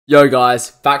Yo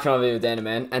guys, back to another video with Dan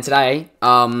Man, and today,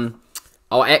 I'll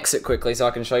exit quickly so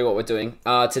I can show you what we're doing.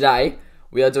 Today,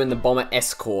 we are doing the bomber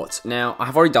escort. Now, I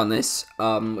have already done this,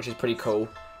 which is pretty cool,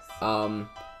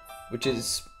 which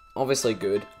is obviously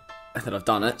good that I've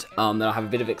done it, that I have a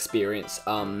bit of experience,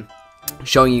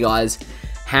 showing you guys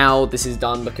how this is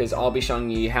done, because I'll be showing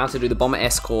you how to do the bomber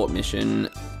escort mission,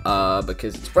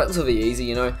 because it's relatively easy,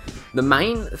 you know. The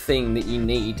main thing that you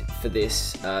need for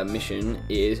this mission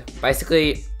is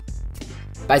basically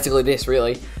this,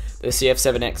 really, the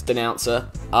CF7X denouncer,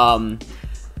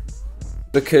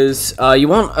 because you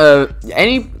want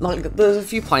there's a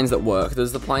few planes that work.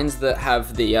 There's the planes that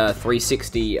have the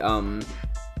 360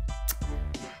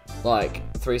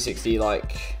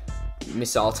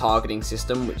 missile targeting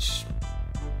system, which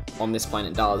on this plane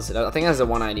it does. I think it has a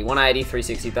 180,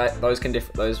 360.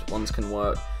 Those ones can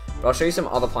work. But I'll show you some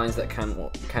other planes that can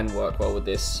work well with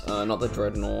this. Not the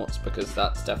dreadnoughts, because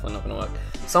that's definitely not going to work.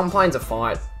 Some planes are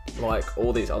fine, like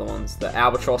all these other ones. The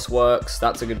Albatross works.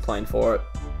 That's a good plane for it.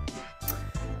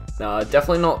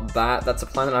 Definitely not that. That's a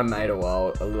plane that I made a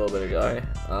little bit ago.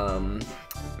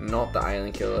 Not the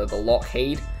Alien Killer. The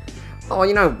Lockheed. Oh,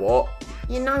 you know what?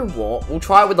 We'll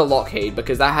try it with the Lockheed,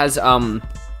 because that has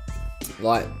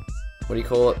what do you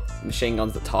call it? Machine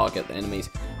guns that target the enemies.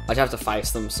 I just have to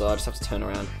face them, so I just have to turn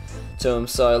around to them.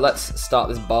 So let's start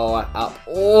this bow up.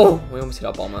 Oh, we almost hit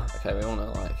our bomber. Okay, we kind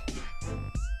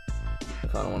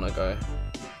of want to go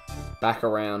back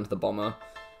around the bomber.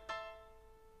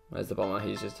 Where's the bomber?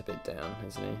 He's just a bit down,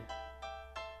 isn't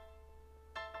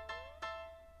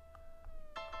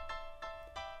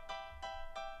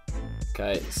he?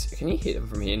 Okay, so can you hit him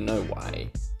from here? No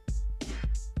way.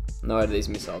 No way do these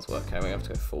missiles work. Okay, we have to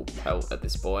go full pelt at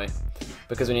this boy,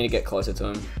 because we need to get closer to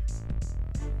him.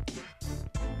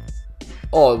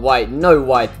 Oh, wait, no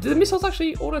way. Do the missiles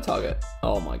actually auto-target?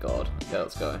 Oh my god. Okay,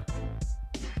 let's go.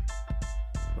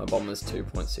 My bomber's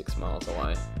 2.6 miles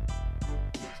away, so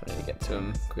I need to get to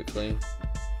him quickly.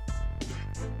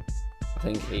 I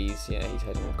think he's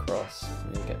heading across. I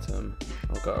need to get to him.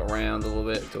 I'll go around a little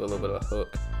bit, do a little bit of a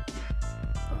hook.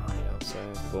 Oh, yeah, so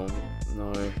boom.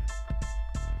 No.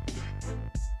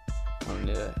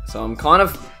 So I'm kind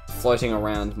of floating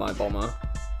around my bomber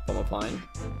plane,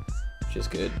 which is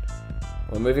good.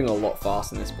 We're moving a lot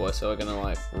faster than this boy, so we're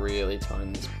gonna really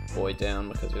tone this boy down,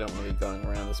 because we don't want to be going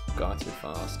around this guy too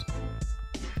fast.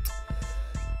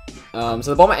 So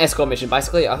the bomber escort mission,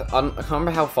 basically, I can't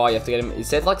remember how far you have to get him. It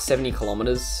said like 70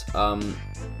 kilometers. That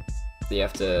you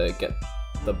have to get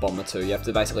the bomber to. You have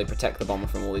to basically protect the bomber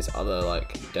from all these other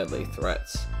deadly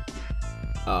threats.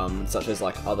 Such as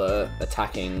other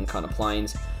attacking kind of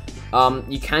planes.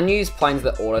 You can use planes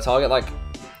that auto-target,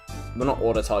 well, not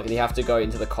auto-target, you have to go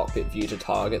into the cockpit view to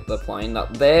target the plane.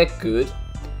 They're good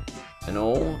and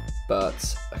all,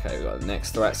 but, okay, we've got the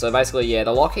next threat. So basically, yeah,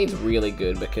 the Lockheed's really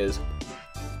good, because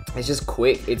it's just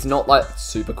quick. It's not,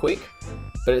 super quick,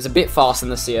 but it's a bit faster than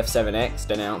the CF7X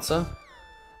denouncer.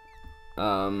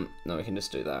 No, we can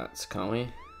just do that, can't we?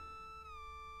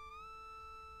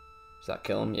 Does that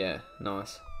kill him? Yeah,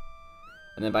 nice.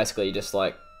 And then basically you just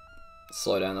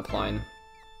slow down the plane.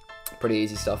 Pretty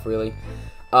easy stuff, really.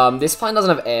 This plane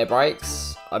doesn't have air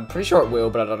brakes. I'm pretty sure it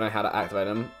will, but I don't know how to activate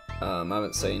them. I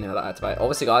haven't seen how to activate.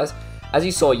 Obviously, guys, as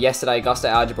you saw yesterday, Gusto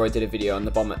Algebra did a video on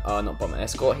the bomber, not bomber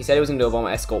escort. He said he was gonna do a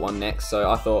bomber escort one next, so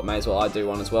I thought may as well I'd do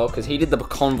one as well, because he did the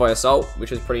convoy assault,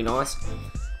 which was pretty nice.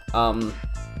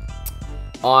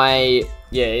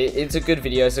 Yeah, it's a good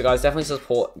video, so guys, definitely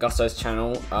support Gusto's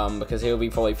channel, because he'll be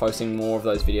probably posting more of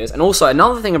those videos. And also,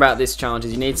 another thing about this challenge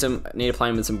is you need a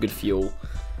plane with some good fuel,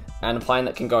 and a plane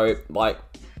that can go,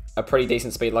 a pretty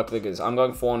decent speed, because I'm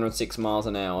going 406 miles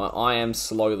an hour. I am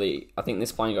slowly, I think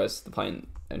this plane the plane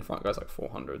in front goes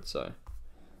 400, so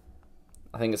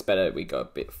I think it's better we go a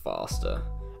bit faster.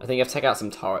 I think you have to take out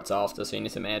some turrets after, so you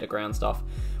need some air-to-ground stuff,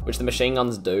 which the machine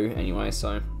guns do anyway,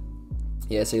 so...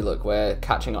 Yeah, see, look, we're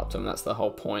catching up to them. That's the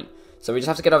whole point. So we just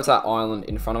have to get over to that island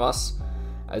in front of us.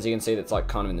 As you can see, that's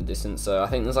kind of in the distance. So I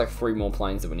think there's 3 more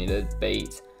planes that we need to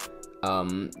beat,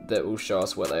 that will show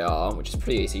us where they are, which is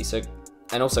pretty easy. So,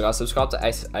 and also, guys, subscribe to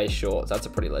Ace Shorts. That's a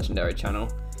pretty legendary channel.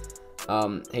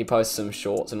 He posts some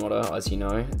shorts and whatever, as you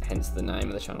know. Hence the name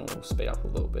of the channel will speed up a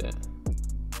little bit.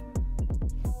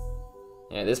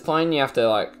 Yeah, this plane you have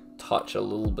to touch a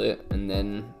little bit and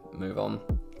then move on.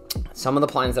 Some of the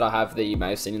planes that I have that you may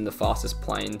have seen in the fastest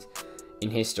planes in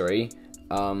history,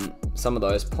 some of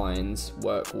those planes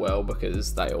work well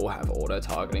because they all have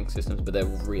auto-targeting systems, but they're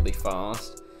really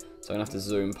fast. So I'm going to have to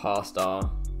zoom past our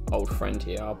old friend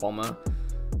here, our bomber,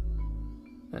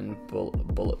 and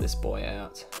bullet this boy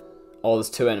out. Oh, there's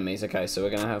 2 enemies. Okay, so we're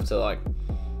going to have to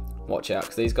Watch out,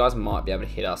 because these guys might be able to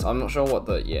hit us. I'm not sure what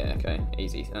the... Yeah, okay.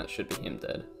 Easy. That should be him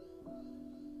dead.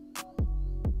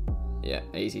 Yeah,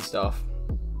 easy stuff.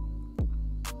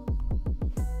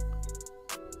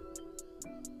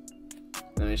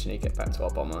 Then we just need to get back to our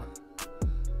bomber.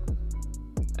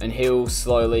 And he'll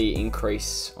slowly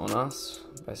increase on us.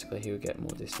 Basically, he'll get more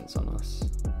distance on us.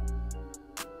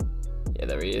 Yeah,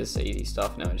 there he is. Easy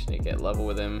stuff. Now we just need to get level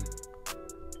with him.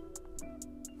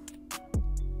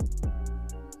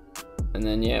 And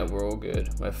then, yeah, we're all good.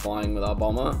 We're flying with our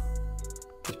bomber,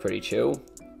 which is pretty chill.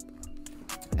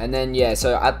 And then, yeah,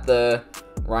 so at the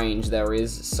range, there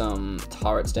is some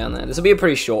turrets down there. This will be a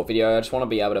pretty short video. I just want to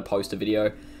be able to post a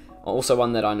video. Also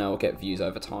one that I know will get views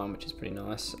over time, which is pretty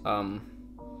nice.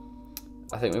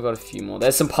 I think we've got a few more.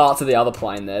 There's some parts of the other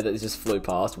plane there that just flew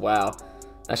past. Wow.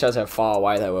 That shows how far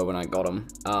away they were when I got them.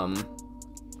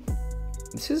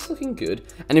 This is looking good.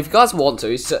 And if you guys want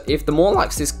to, so if the more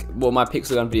likes this, well, my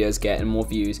pixel gun videos get and more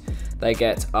views they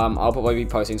get, I'll probably be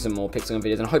posting some more pixel gun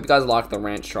videos. And I hope you guys like the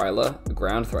ranch trailer.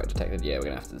 Ground threat detected. Yeah, we're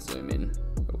gonna have to zoom in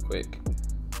real quick.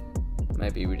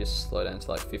 Maybe we just slow down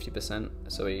to like 50%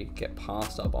 so we get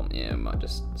past our bomb. Yeah, we might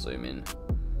just zoom in.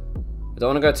 I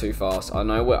don't want to go too fast. I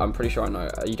know I'm pretty sure I know.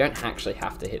 You don't actually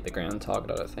have to hit the ground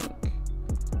target, I don't think.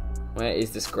 Where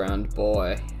is this ground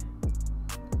boy?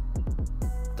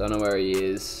 Don't know where he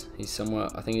is. He's somewhere.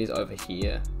 I think he's over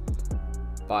here.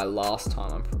 By last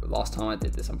time I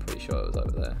did this, I'm pretty sure it was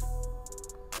over there.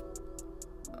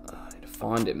 I need to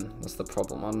find him. That's the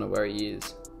problem. I don't know where he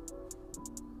is.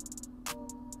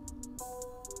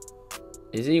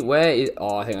 Is he? Where is?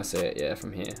 Oh, I think I see it. Yeah,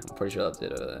 from here. I'm pretty sure that's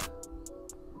it over there.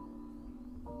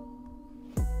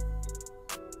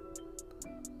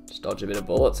 Just dodge a bit of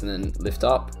bullets and then lift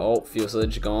up. Oh,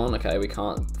 fuselage gone. Okay, we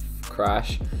can't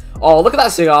crash. Oh, look at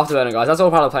that sick afterburner, guys. That's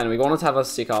all part of the plan. We wanted to have a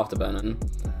sick afterburner.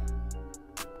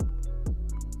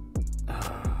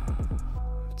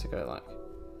 To go like,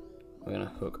 we're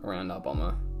gonna hook around our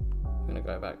bomber. We're gonna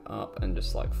go back up and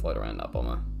just like float around our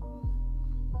bomber.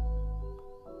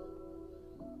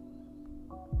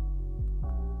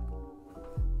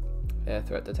 Air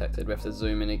threat detected. We have to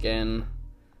zoom in again,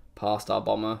 past our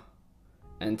bomber,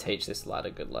 and teach this lad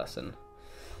a good lesson.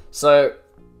 So,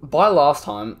 by last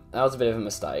time, that was a bit of a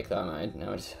mistake that I made.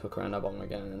 Now we just hook around our bomber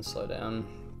again and then slow down.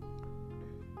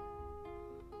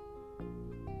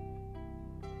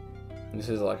 This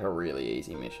is like a really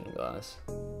easy mission, guys.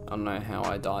 I don't know how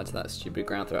I died to that stupid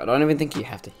ground threat. I don't even think you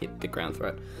have to hit the ground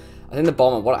threat. I think the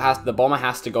bomber, the bomber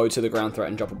has to go to the ground threat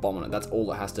and drop a bomb on it. That's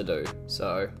all it has to do.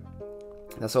 So,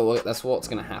 that's what's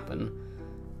gonna happen.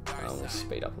 We'll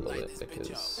speed up a little bit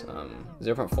because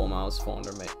 0.4 miles,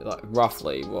 400 meters, like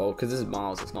roughly. Well, because this is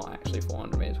miles, it's not actually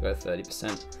 400 meters. We'll go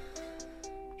 30%,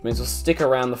 which means we'll stick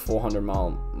around the 400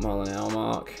 mile an hour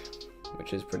mark,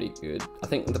 which is pretty good. I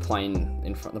think the plane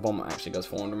in front, the bomber actually goes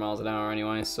 400 miles an hour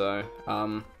anyway. So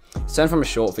it's turned from a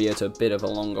short video to a bit of a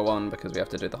longer one because we have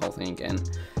to do the whole thing again.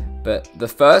 But the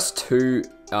first two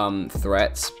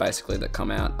threats basically that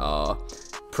come out are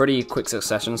pretty quick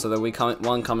succession. So there'll be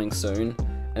one coming soon.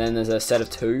 And then there's a set of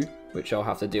two, which I'll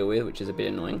have to deal with, which is a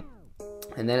bit annoying.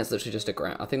 And then it's literally just a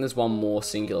ground. I think there's one more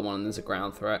singular one, and there's a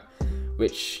ground threat,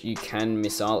 which you can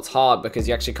missile. It's hard because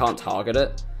you actually can't target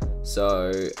it.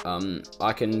 So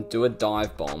I can do a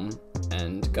dive bomb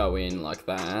and go in like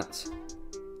that.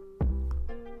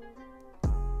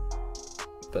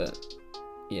 But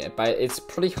yeah, it's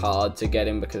pretty hard to get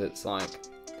him because it's like,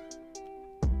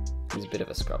 he's a bit of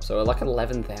a scrub. So we're like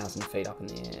 11,000 feet up in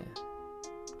the air.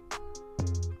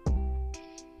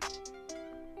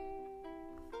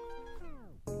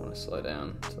 Slow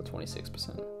down to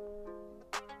 26%.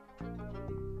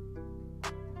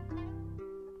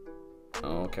 Oh,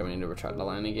 okay, we need to retract the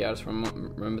landing gear. I just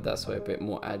remember that, so we're a bit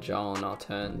more agile on our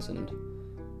turns and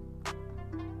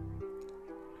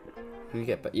we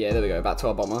get. But yeah, there we go. Back to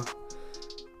our bomber.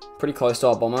 Pretty close to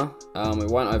our bomber. We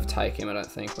won't overtake him. I don't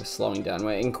think. We're slowing down.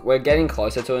 We're getting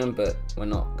closer to him, but we're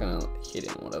not gonna hit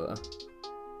him. Whatever.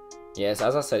 Yeah, so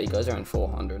as I said, he goes around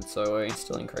 400, so we're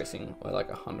still increasing. We're like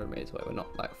 100 meters away, we're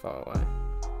not that far away.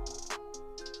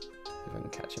 If I can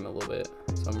catch him a little bit.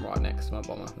 So I'm right next to my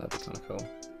bomber, that'd be kind of cool.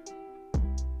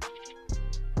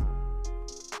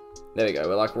 There we go,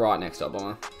 we're like right next to our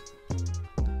bomber.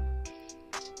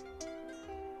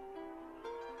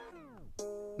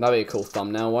 That'd be a cool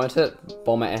thumbnail, won't it?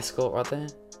 Bomber escort right there.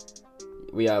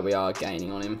 We are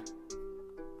gaining on him.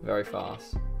 Very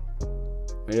fast.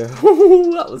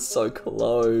 That was so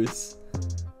close.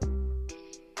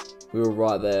 We were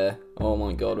right there. Oh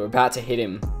my god, we're about to hit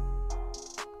him.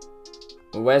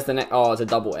 Where's the next? Oh, it's a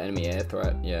double enemy air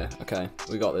threat. Yeah, okay,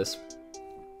 we got this.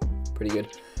 pretty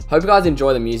good. Hope you guys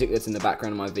enjoy the music that's in the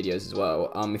background of my videos as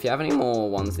well. If you have any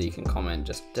more ones that you can comment,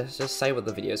 just say what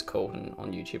the video is called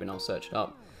on YouTube and I'll search it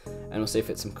up. And we'll see if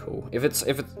it's some cool. If it's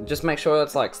just make sure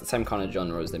it's like the same kind of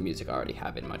genre as the music I already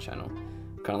have in my channel.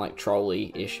 Kind of like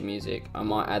trolley-ish music. I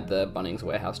might add the Bunnings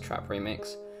Warehouse Trap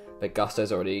remix. But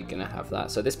Gusto's already gonna have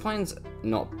that. So this plane's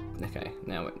not... Okay,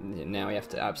 now we have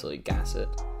to absolutely gas it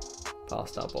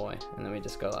past our boy. And then we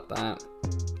just go like that.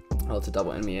 Oh, it's a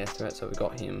double enemy air threat, so we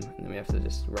got him. And then we have to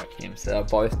just wreck him. So they'll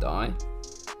both die.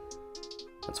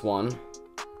 That's one.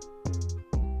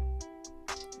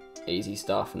 Easy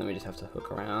stuff, and then we just have to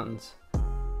hook around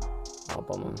our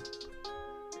bomber.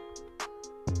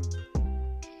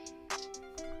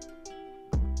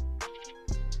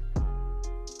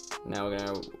 Now we're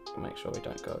gonna make sure we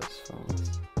don't go as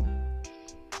fast.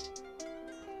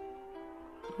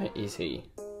 Where is he?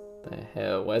 The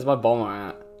hell? Where's my bomber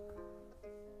at?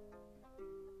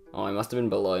 Oh, he must have been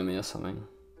below me or something.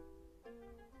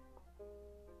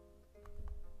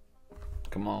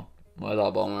 Come on. Where's our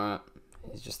bomber at?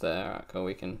 He's just there. Alright, cool.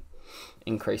 We can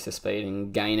increase the speed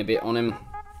and gain a bit on him.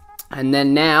 And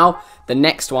then now, the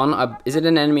next one, is it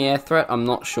an enemy air threat? I'm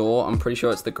not sure. I'm pretty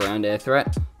sure it's the ground air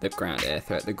threat. The ground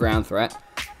threat.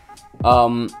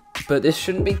 But this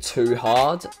shouldn't be too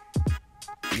hard.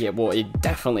 Yeah, well, it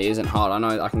definitely isn't hard. I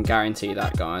know, I can guarantee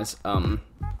that, guys.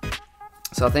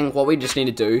 So I think what we just need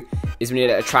to do is we need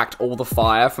to attract all the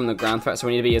fire from the ground threat. So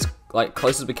we need to be as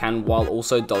close as we can while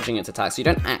also dodging its attacks. So you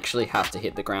don't actually have to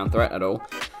hit the ground threat at all.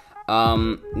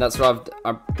 That's what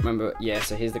I remember. Yeah,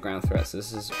 so here's the ground threat.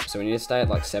 So we need to stay at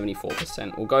like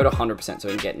 74%. We'll go to 100% so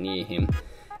we can get near him,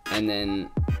 and then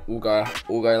we'll go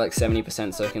like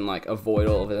 70% so we can like avoid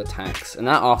all of his attacks. And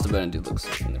that afterburner did look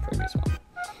sick in the previous one.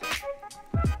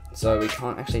 So we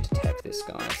can't actually detect this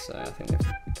guy. So I think we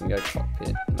can go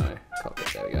cockpit. No,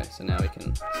 cockpit. There we go. So now we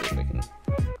can see if we can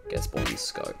get spawn's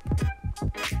scope,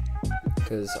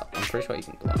 because I'm pretty sure you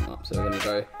can blow him up. So we're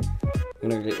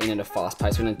gonna get in at a fast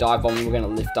pace. We're gonna dive bomb. We're gonna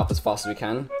lift up as fast as we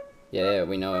can. Yeah,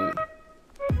 we know him.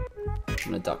 I'm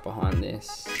gonna duck behind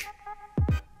this.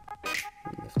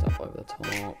 Lift up over the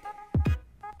top.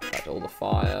 Catch all the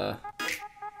fire.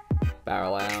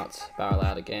 Barrel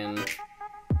out again.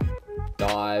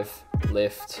 Dive,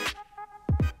 lift,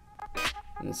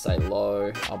 and stay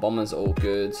low. Our bomber's all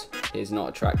good. He's not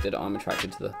attracted. I'm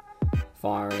attracted to the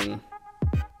firing.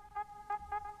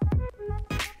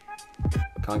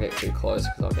 Can't get too close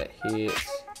because I'll get hit.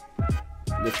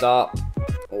 Lift up.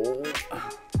 Oh,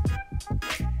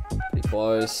 pretty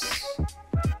close.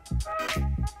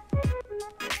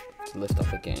 Lift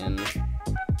up again.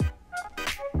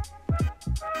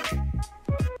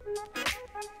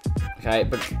 Okay,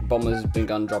 but bomber's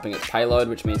begun dropping its payload,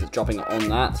 which means it's dropping it on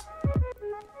that.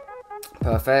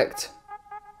 Perfect.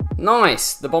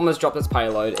 Nice! The bomber's dropped its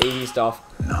payload. Easy stuff.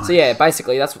 Nice. So yeah,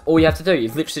 basically that's all you have to do. You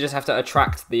literally just have to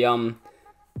attract the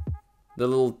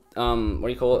little what do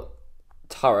you call it?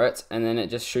 Turret, and then it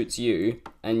just shoots you.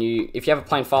 And if you have a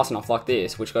plane fast enough like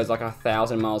this, which goes like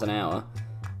 1,000 miles an hour,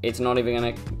 it's not even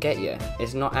gonna get you.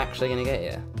 It's not actually gonna get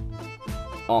you.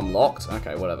 Oh, I'm locked?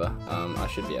 Okay, whatever. I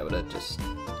should be able to just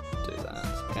do that.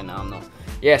 Okay, no, I'm not.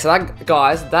 Yeah, so that,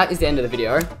 guys, that is the end of the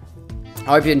video. I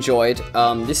hope you enjoyed.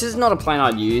 This is not a plane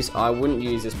I'd use. I wouldn't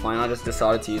use this plane. I just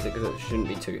decided to use it because it shouldn't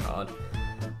be too hard.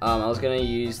 I was going to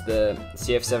use the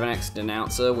CF7X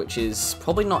Denouncer, which is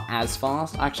probably not as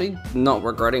fast. Actually, not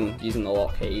regretting using the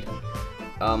Lockheed,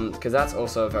 because that's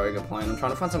also a very good plane. I'm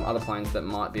trying to find some other planes that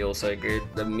might be also good.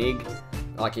 The MiG,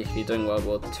 like if you're doing World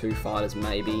War II fighters,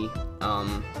 maybe.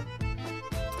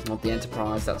 Not the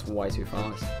Enterprise, that's way too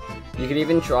fast. You could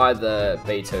even try the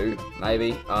B2,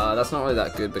 maybe. That's not really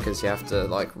that good because you have to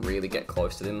like really get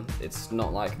close to them. It's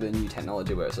not like the new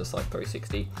technology where it's just like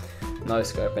 360, no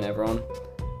scope and everyone.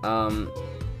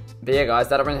 But yeah, guys,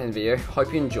 that'll bring it in the video.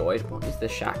 Hope you enjoyed. What is the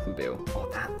Shackmobile? Oh,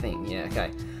 that thing. Yeah,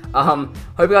 okay. Hope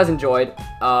you guys enjoyed.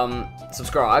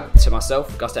 Subscribe to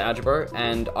myself, Gusto Algebra,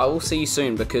 and I will see you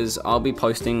soon because I'll be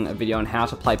posting a video on how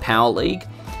to play Power League.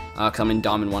 Because I'm in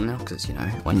Diamond 1 now, because, you know,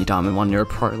 when you're Diamond 1, you're a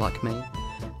pro like me.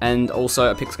 And also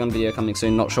a Pixelgun video coming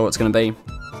soon. Not sure what it's going to be.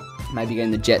 Maybe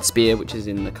getting the Jet Spear, which is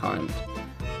in the current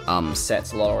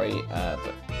sets lottery.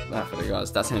 But that for you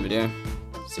guys. That's the end of the video.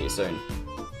 See you soon.